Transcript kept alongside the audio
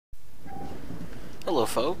Hello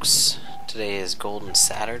folks, today is Golden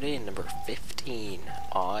Saturday, number 15.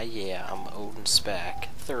 Aw yeah, I'm Odin Spack,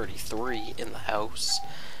 33 in the house.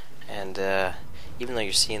 And even though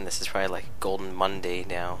you're seeing this, it's probably like Golden Monday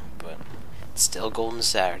now, but it's still Golden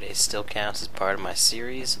Saturday. It still counts as part of my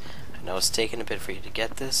series. I know it's taken a bit for you to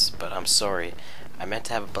get this, but I'm sorry. I meant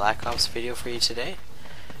to have a Black Ops video for you today,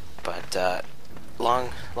 but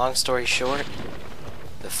long story short,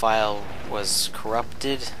 the file was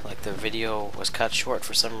corrupted, like the video was cut short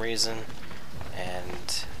for some reason,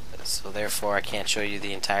 and so therefore I can't show you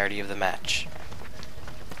the entirety of the match.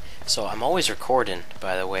 So I'm always recording,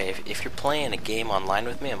 by the way. If you're playing a game online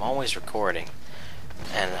with me, I'm always recording.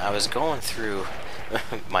 And I was going through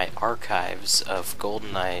my archives of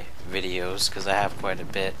Goldeneye videos, because I have quite a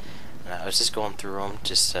bit, and I was just going through them,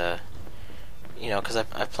 just you know, because I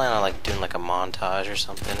plan on like doing like a montage or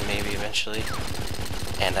something maybe eventually.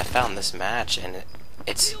 And I found this match, and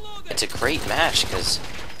it's a great match, because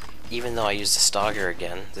even though I used the Stauger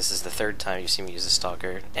again, this is the third time you've seen me use the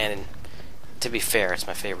Stauger, and to be fair, it's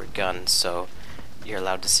my favorite gun, so you're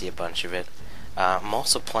allowed to see a bunch of it. I'm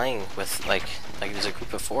also playing with, like there's a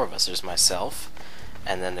group of 4 of us. There's myself,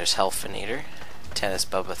 and then there's Helfinator, Tennis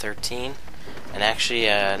Bubba 13, and actually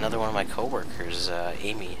another one of my coworkers,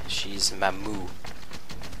 Amy. She's Mamu.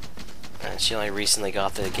 And she only recently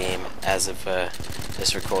got the game as of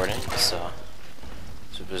this recording, so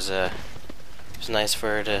it was nice for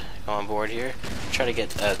her to go on board here. Try to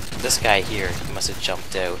get this guy here. He must have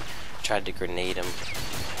jumped out. Tried to grenade him, but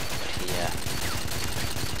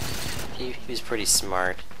he was pretty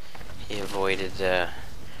smart. He avoided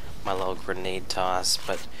my little grenade toss.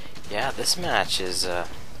 But yeah, this match is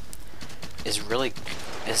really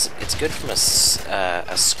it's good from a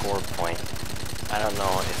score point. I don't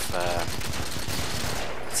know if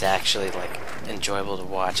it's actually like enjoyable to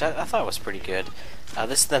watch. I thought it was pretty good.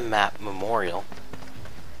 This is the map Memorial.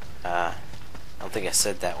 I don't think I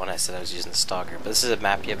said that when I said I was using the Stalker, but this is a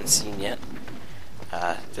map you haven't seen yet.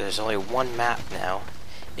 There's only one map now.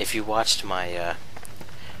 If you watched my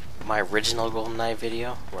my original GoldenEye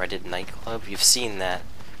video where I did Nightclub, you've seen that,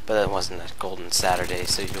 but that wasn't a Golden Saturday,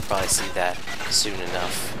 so you'll probably see that soon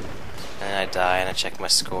enough. And then I die, and I check my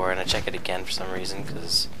score, and I check it again for some reason,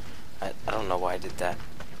 because I don't know why I did that.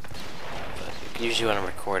 But usually when I'm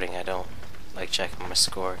recording, I don't like checking my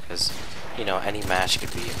score, because, you know, any match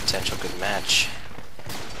could be a potential good match.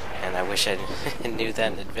 And I wish I knew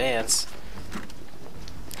that in advance.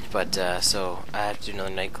 But, so, I have to do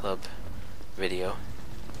another Nightclub video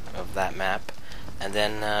of that map. And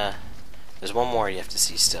then, there's one more you have to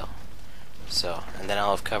see still. So, and then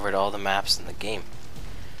I'll have covered all the maps in the game.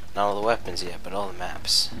 Not all the weapons yet, but all the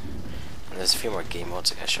maps. And there's a few more game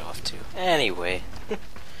modes I gotta show off too. Anyway,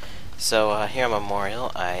 so here on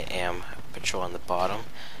Memorial, I am patrolling the bottom.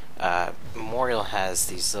 Memorial has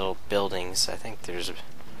these little buildings. I think there's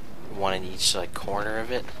one in each like corner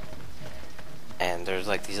of it, and there's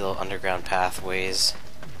like these little underground pathways.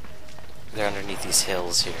 They're underneath these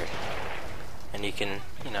hills here, and you can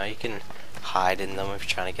hide in them if you're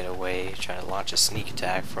trying to get away, trying to launch a sneak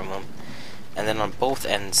attack from them. And then on both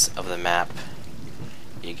ends of the map,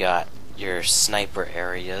 you got your sniper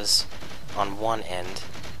areas. On one end,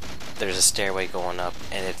 there's a stairway going up,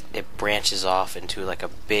 and it branches off into like a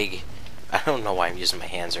big, I don't know why I'm using my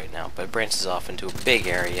hands right now, but it branches off into a big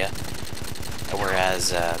area, whereas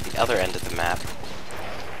the other end of the map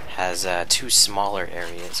has 2 smaller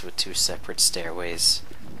areas with 2 separate stairways.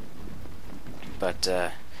 But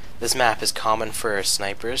this map is common for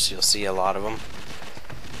snipers. You'll see a lot of them.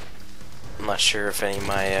 I'm not sure if any of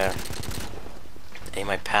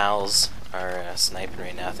my pals are sniping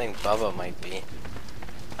right now. I think Bubba might be.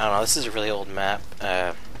 I don't know. This is a really old match.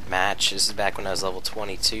 This is back when I was level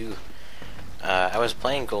 22. I was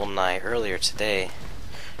playing Goldeneye earlier today.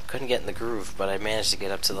 Couldn't get in the groove, but I managed to get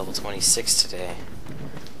up to level 26 today.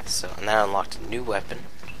 So, and that unlocked a new weapon,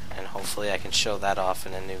 and hopefully I can show that off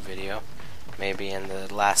in a new video. Maybe in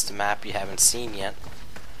the last map you haven't seen yet,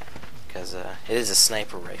 because it is a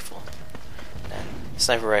sniper rifle. And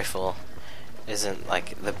sniper rifle isn't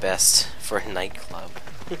like the best for a Nightclub,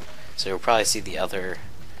 so you'll probably see the other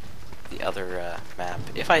map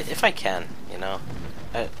if I can, you know.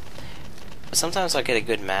 Sometimes I'll get a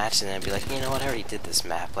good match and then I'll be like, you know what, I already did this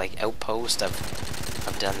map. Like Outpost,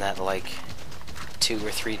 I've done that like 2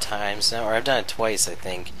 or 3 times now, or I've done it twice, I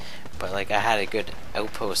think. But like I had a good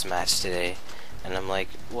Outpost match today, and I'm like,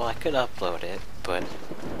 well, I could upload it, but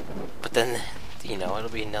then, you know, it'll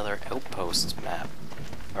be another Outpost map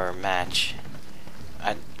or match.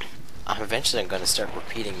 I'm going to start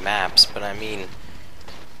repeating maps, but I mean,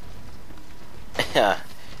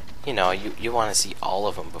 you know, you want to see all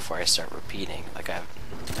of them before I start repeating. Like I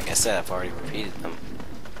said, I've already repeated them.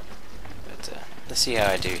 But let's see how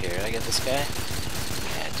I do here. Did I get this guy?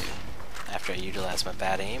 Yeah, I do. After I utilize my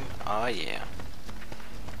bad aim. Oh yeah.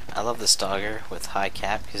 I love the Stauger with high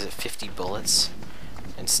cap because it's 50 bullets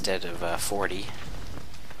instead of 40.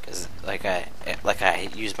 Because like I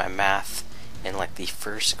use my math in like the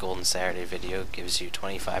first Golden Saturday video, gives you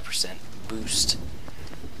 25% boost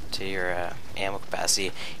to your ammo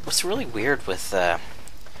capacity. What's really weird with well,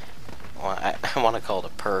 I want to call it a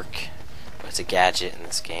perk, but it's a gadget in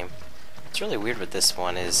this game. What's really weird with this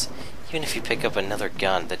one is even if you pick up another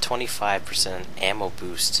gun, the 25% ammo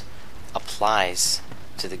boost applies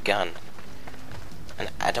to the gun,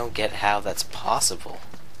 and I don't get how that's possible.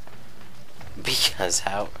 Because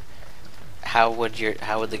how would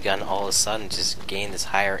the gun all of a sudden just gain this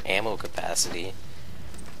higher ammo capacity?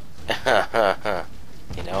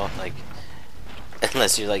 You know, like,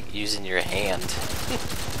 unless you're like using your hand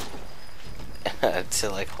to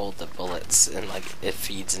like hold the bullets and like it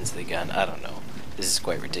feeds into the gun. I don't know. This is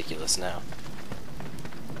quite ridiculous now.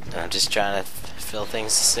 And I'm just trying to fill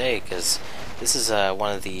things to say because this is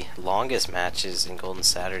one of the longest matches in Golden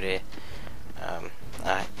Saturday.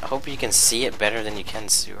 I hope you can see it better than you can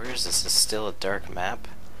sewers. This is still a dark map,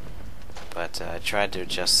 but I tried to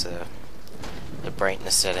adjust the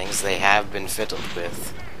brightness settings. They have been fiddled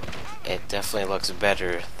with. It definitely looks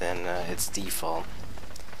better than its default.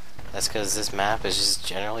 That's because this map is just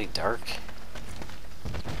generally dark.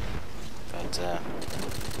 But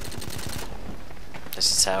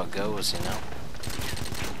this is how it goes, you know.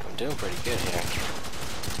 I'm doing pretty good here.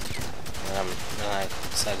 And then I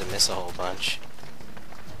decided to miss a whole bunch.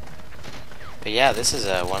 But yeah, this is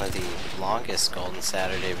one of the longest Golden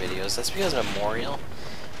Saturday videos. That's because Memorial.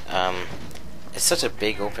 It's such a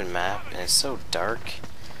big open map and it's so dark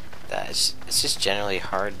that it's just generally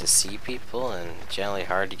hard to see people and generally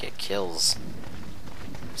hard to get kills.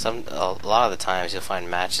 A lot of the times you'll find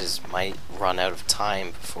matches might run out of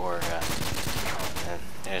time before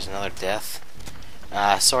there's another death.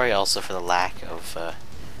 Sorry also for the lack of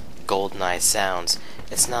Goldeneye sounds.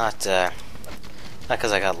 It's not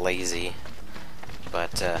because I got lazy,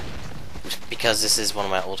 but because this is one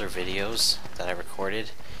of my older videos that I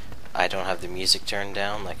recorded, I don't have the music turned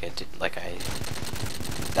down like I did.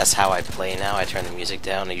 That's how I play now. I turn the music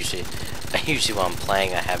down. I usually while I'm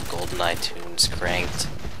playing, I have Goldeneye tunes cranked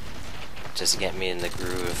just to get me in the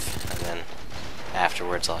groove, and then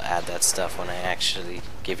afterwards I'll add that stuff when I actually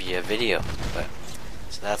give you a video. But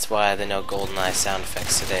so that's why there are no Goldeneye sound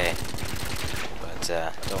effects today. But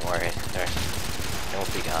don't worry, they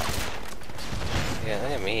won't be gone. Yeah,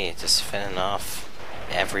 look at me just fending off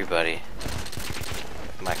everybody.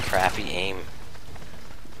 My crappy aim.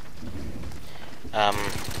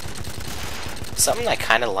 Something I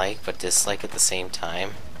kind of like but dislike at the same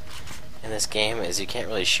time in this game is you can't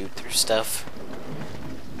really shoot through stuff.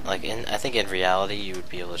 Like I think in reality you would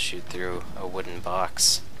be able to shoot through a wooden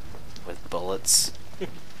box with bullets.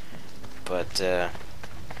 But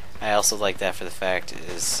I also like that for the fact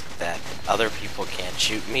is that other people can't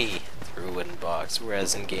shoot me through a wooden box,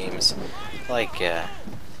 whereas in games like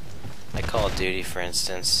Call of Duty, for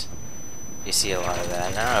instance, you see a lot of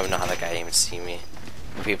that. And I don't even know how that guy didn't even see me.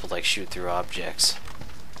 People like shoot through objects.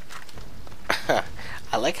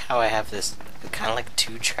 I like how I have this kind of like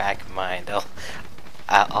two-track mind.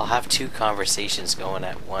 I'll have two conversations going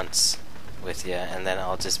at once with you, and then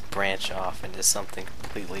I'll just branch off into something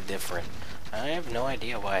completely different. I have no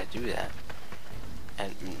idea why I do that.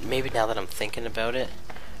 And maybe now that I'm thinking about it,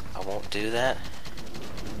 I won't do that.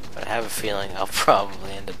 But I have a feeling I'll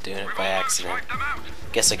probably end up doing it by accident.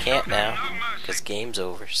 Guess I can't now, because game's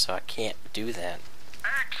over, so I can't do that.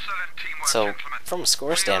 So, from a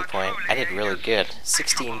score standpoint, I did really good.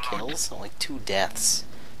 16 kills, only 2 deaths.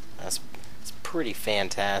 It's pretty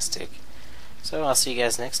fantastic. So I'll see you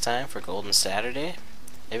guys next time for Golden Saturday.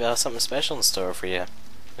 Maybe I'll have something special in store for you.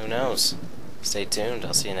 Who knows? Stay tuned.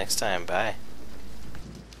 I'll see you next time. Bye.